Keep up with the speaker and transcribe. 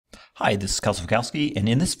Hi, this is Kowski, and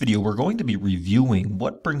in this video we're going to be reviewing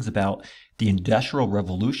what brings about the Industrial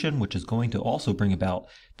Revolution, which is going to also bring about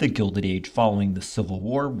the Gilded Age following the Civil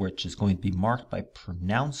War, which is going to be marked by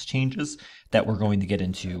pronounced changes that we're going to get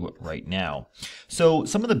into right now. So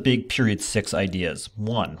some of the big period 6 ideas.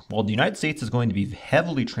 One, well, the United States is going to be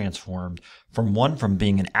heavily transformed from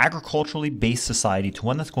being an agriculturally based society to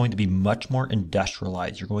one that's going to be much more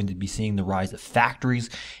industrialized. You're going to be seeing the rise of factories,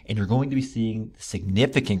 and you're going to be seeing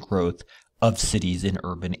significant growth of cities in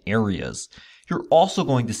urban areas. You're also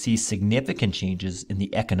going to see significant changes in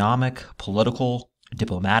the economic, political,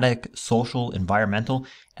 diplomatic, social, environmental,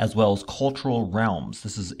 as well as cultural realms.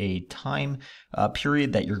 This is a time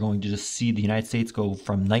period that you're going to just see the United States go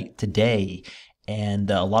from night to day. And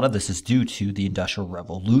a lot of this is due to the Industrial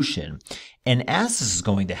Revolution. And as this is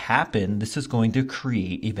going to happen, this is going to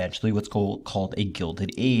create eventually what's called a Gilded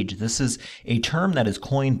Age. This is a term that is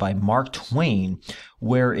coined by Mark Twain,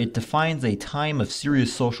 where it defines a time of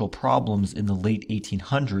serious social problems in the late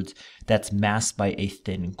 1800s that's masked by a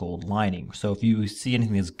thin gold lining. So if you see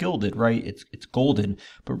anything that's gilded, right, it's golden,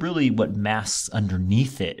 but really what masks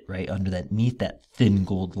underneath it, right, underneath that thin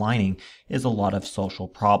gold lining is a lot of social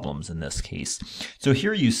problems in this case. So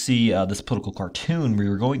here you see this political cartoon where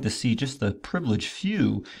you're going to see just the privileged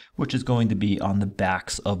few, which is going to be on the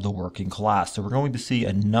backs of the working class. So we're going to see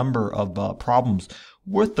a number of problems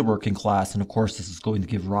with the working class, and of course this is going to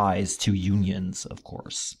give rise to unions, of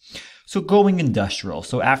course. So going industrial.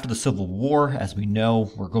 So after the Civil War, as we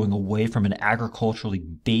know, we're going away from an agriculturally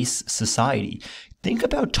based society. Think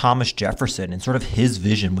about Thomas Jefferson and sort of his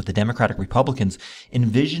vision with the Democratic Republicans,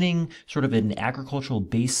 envisioning sort of an agricultural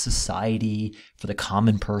based society for the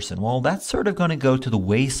common person. Well, that's sort of going to go to the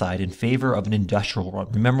wayside in favor of an industrial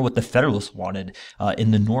one. Remember what the Federalists wanted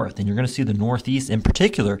in the North, and you're going to see the Northeast in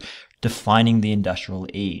particular defining the industrial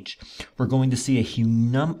age. We're going to see a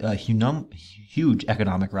huge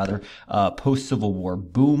economic post-Civil War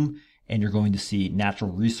boom, and you're going to see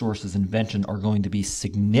natural resources invention are going to be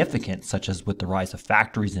significant, such as with the rise of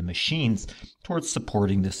factories and machines, towards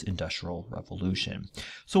supporting this industrial revolution.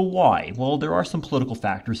 So why? Well, there are some political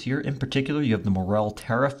factors here. In particular, you have the Morrill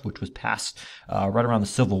Tariff, which was passed right around the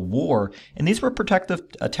Civil War, and these were protective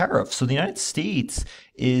tariffs. So the United States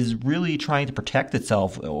is really trying to protect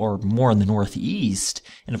itself, or more in the Northeast,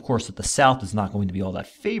 and of course that the South is not going to be all that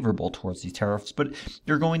favorable towards these tariffs, but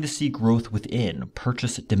you're going to see growth within,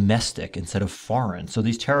 purchase domestic instead of foreign. So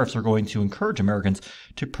these tariffs are going to encourage Americans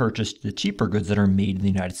to purchase the cheaper goods that are made in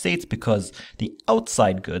the United States, because the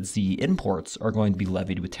outside goods, the imports, are going to be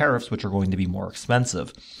levied with tariffs, which are going to be more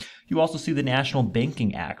expensive. You also see the National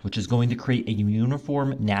Banking Act, which is going to create a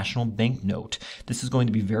uniform national banknote. This is going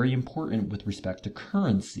to be very important with respect to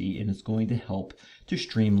currency, and it's going to help to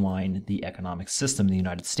streamline the economic system in the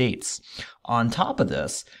United States. On top of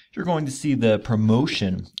this, you're going to see the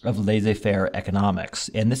promotion of laissez-faire economics.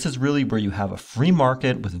 And this is really where you have a free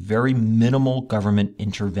market with very minimal government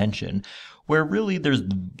intervention, where really there's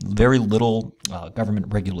very little government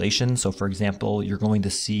regulation. So for example, you're going to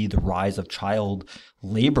see the rise of child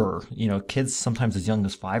labor, kids sometimes as young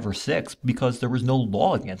as 5 or 6, because there was no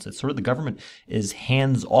law against it. Sort of the government is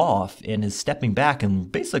hands off and is stepping back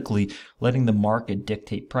and basically letting the market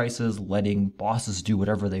dictate prices, letting bosses do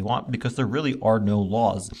whatever they want, because there really are no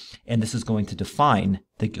laws. And this is going to define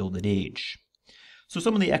the Gilded Age. So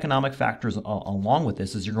some of the economic factors along with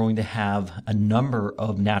this is you're going to have a number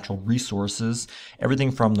of natural resources,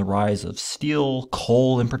 everything from the rise of steel,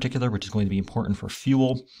 coal in particular, which is going to be important for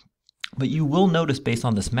fuel. But you will notice based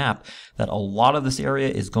on this map that a lot of this area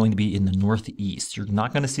is going to be in the Northeast. You're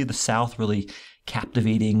not going to see the South really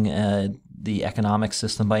captivating the economic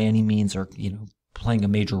system by any means, or playing a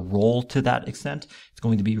major role to that extent. It's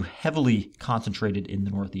going to be heavily concentrated in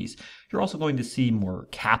the Northeast. You're also going to see more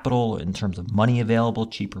capital in terms of money available,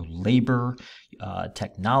 cheaper labor,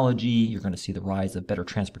 technology. You're going to see the rise of better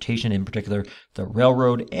transportation, in particular the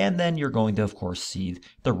railroad, and then you're going to, of course, see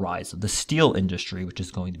the rise of the steel industry, which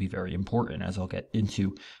is going to be very important, as I'll get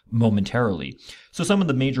into momentarily. So some of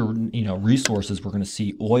the major resources, we're going to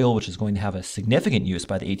see oil, which is going to have a significant use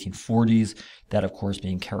by the 1840s, that of course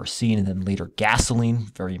being kerosene, and then later gasoline,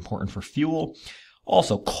 very important for fuel.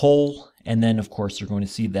 Also coal, and then of course you're going to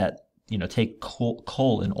see that take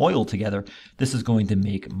coal and oil together, this is going to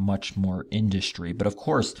make much more industry. But of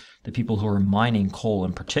course, the people who are mining coal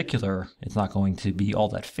in particular, it's not going to be all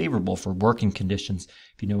that favorable for working conditions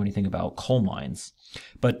if you know anything about coal mines.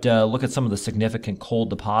 But look at some of the significant coal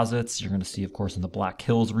deposits. You're going to see, of course, in the Black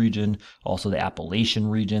Hills region, also the Appalachian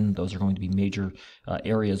region. Those are going to be major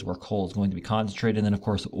areas where coal is going to be concentrated. And then, of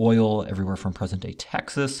course, oil everywhere from present-day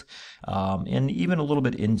Texas, and even a little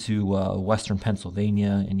bit into western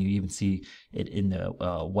Pennsylvania, and you even see it in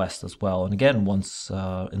the west as well. And again, once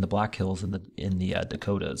in the Black Hills in the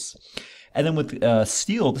Dakotas. And then with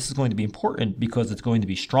steel, this is going to be important because it's going to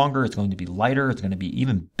be stronger, it's going to be lighter, it's going to be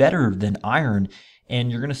even better than iron. And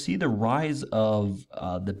you're going to see the rise of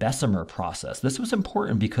the Bessemer process. This was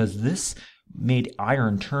important because this made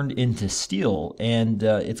iron turned into steel, and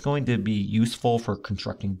it's going to be useful for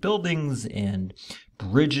constructing buildings and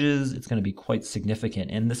bridges. It's going to be quite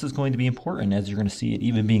significant, and this is going to be important, as you're going to see it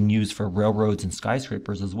even being used for railroads and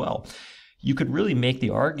skyscrapers as well. You could really make the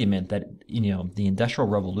argument that, the Industrial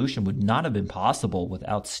Revolution would not have been possible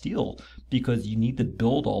without steel, because you need to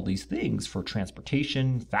build all these things for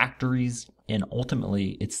transportation, factories, and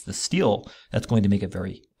ultimately it's the steel that's going to make it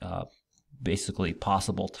very basically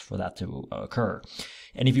possible for that to occur.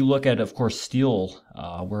 And if you look at, of course, steel,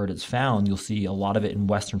 where it is found, you'll see a lot of it in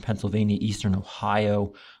western Pennsylvania, eastern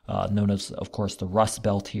Ohio, known as, of course, the Rust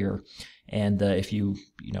Belt here. And if you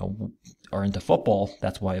are into football,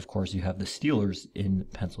 that's why, of course, you have the Steelers in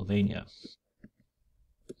Pennsylvania.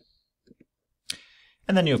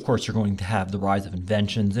 And then, of course, you're going to have the rise of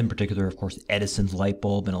inventions, in particular, of course, Edison's light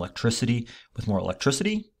bulb and electricity. With more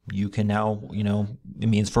electricity, you can now, it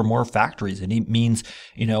means for more factories. And it means,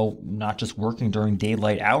 not just working during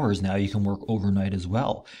daylight hours. Now you can work overnight as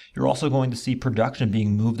well. You're also going to see production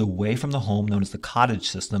being moved away from the home, known as the cottage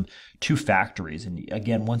system, to factories. And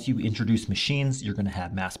again, once you introduce machines, you're going to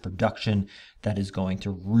have mass production that is going to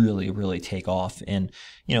really, really take off and,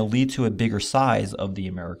 lead to a bigger size of the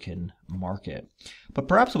American market. But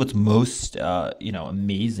perhaps what's most,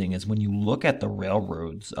 amazing is when you look at the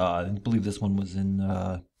railroads. I believe this one was in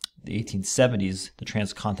the 1870s, the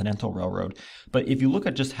Transcontinental Railroad. But if you look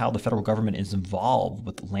at just how the federal government is involved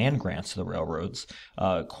with land grants to the railroads,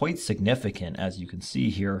 quite significant, as you can see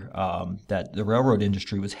here, that the railroad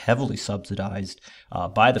industry was heavily subsidized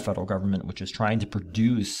by the federal government, which is trying to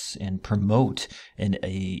produce and promote an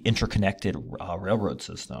interconnected railroad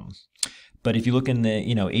system. But if you look in the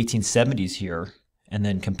 1870s here, and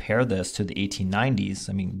then compare this to the 1890s,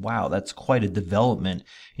 I mean, wow, that's quite a development.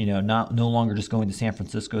 No longer just going to San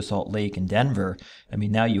Francisco, Salt Lake, and Denver. I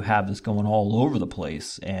mean, now you have this going all over the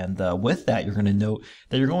place. And with that, you're going to note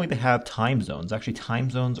that you're going to have time zones. Actually, time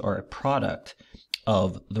zones are a product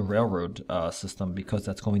of the railroad system, because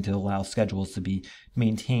that's going to allow schedules to be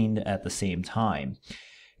maintained at the same time.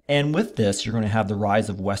 And with this, you're going to have the rise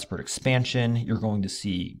of westward expansion. You're going to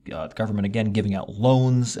see the government, again, giving out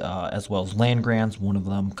loans as well as land grants, one of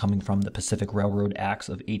them coming from the Pacific Railroad Acts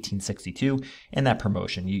of 1862, and that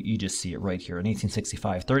promotion. You just see it right here. In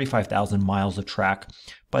 1865, 35,000 miles of track.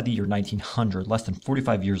 By the year 1900, less than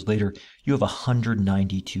 45 years later, you have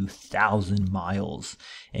 192,000 miles.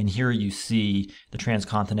 And here you see the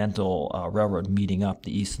Transcontinental Railroad meeting up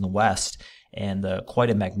the East and the West, and quite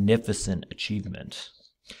a magnificent achievement.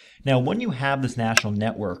 Now, when you have this national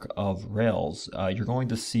network of rails, you're going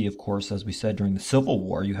to see, of course, as we said, during the Civil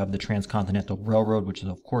War, you have the Transcontinental Railroad, which is,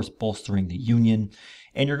 of course, bolstering the Union.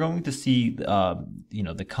 And you're going to see,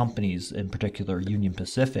 the companies, in particular Union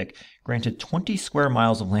Pacific, granted 20 square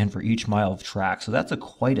miles of land for each mile of track. So that's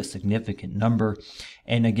quite a significant number.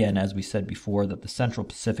 And again, as we said before, that the Central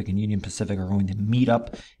Pacific and Union Pacific are going to meet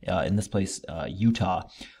up in this place, Utah.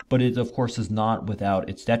 But it, of course, is not without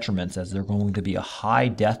its detriments, as there's going to be a high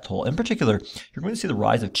death toll. In particular, you're going to see the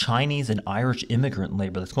rise of Chinese and Irish immigrant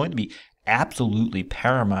labor. That's going to be absolutely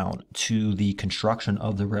paramount to the construction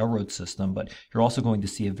of the railroad system, but you're also going to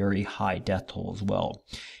see a very high death toll as well.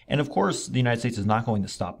 And of course, the United States is not going to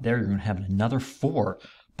stop there. You're going to have another 4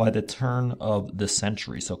 by the turn of the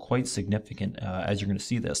century. So quite significant as you're going to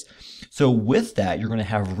see this. So with that, you're going to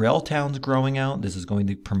have rail towns growing out. This is going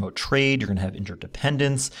to promote trade. You're going to have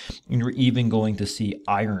interdependence. And you're even going to see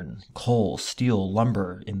iron, coal, steel,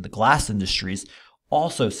 lumber in the glass industries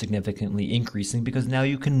also significantly increasing, because now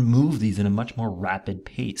you can move these in a much more rapid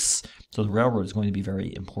pace. So the railroad is going to be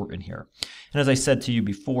very important here. And as I said to you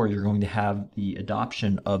before, you're going to have the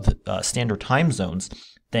adoption of standard time zones,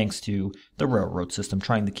 thanks to the railroad system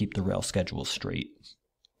trying to keep the rail schedule straight.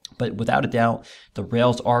 But without a doubt, the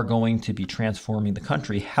rails are going to be transforming the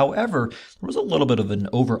country. However, there was a little bit of an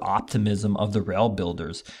over-optimism of the rail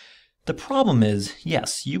builders. The problem is,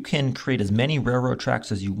 yes, you can create as many railroad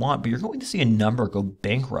tracks as you want, but you're going to see a number go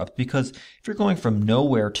bankrupt because if you're going from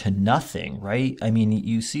nowhere to nothing, right? I mean,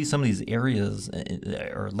 you see some of these areas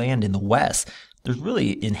or land in the West, there's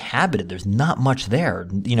really inhabited. There's not much there.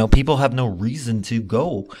 People have no reason to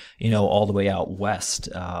go, all the way out west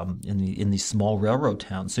in these small railroad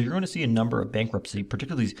towns. So you're going to see a number of bankruptcy,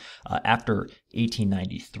 particularly after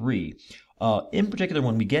 1893. In particular,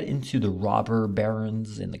 when we get into the robber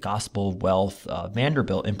barons and the gospel of wealth,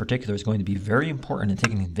 Vanderbilt in particular is going to be very important in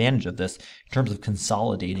taking advantage of this in terms of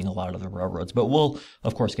consolidating a lot of the railroads. But we'll,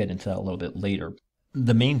 of course, get into that a little bit later.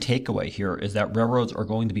 The main takeaway here is that railroads are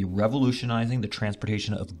going to be revolutionizing the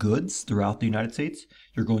transportation of goods throughout the United States.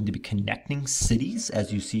 You're going to be connecting cities,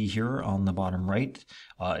 as you see here on the bottom right.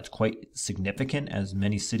 It's quite significant as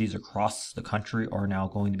many cities across the country are now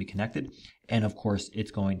going to be connected. And of course,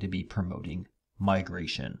 it's going to be promoting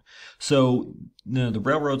migration. So the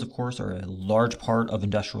railroads, of course, are a large part of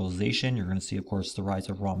industrialization. You're going to see, of course, the rise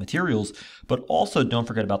of raw materials, but also don't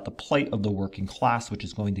forget about the plight of the working class, which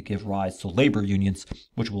is going to give rise to labor unions,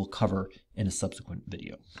 which we'll cover in a subsequent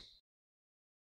video.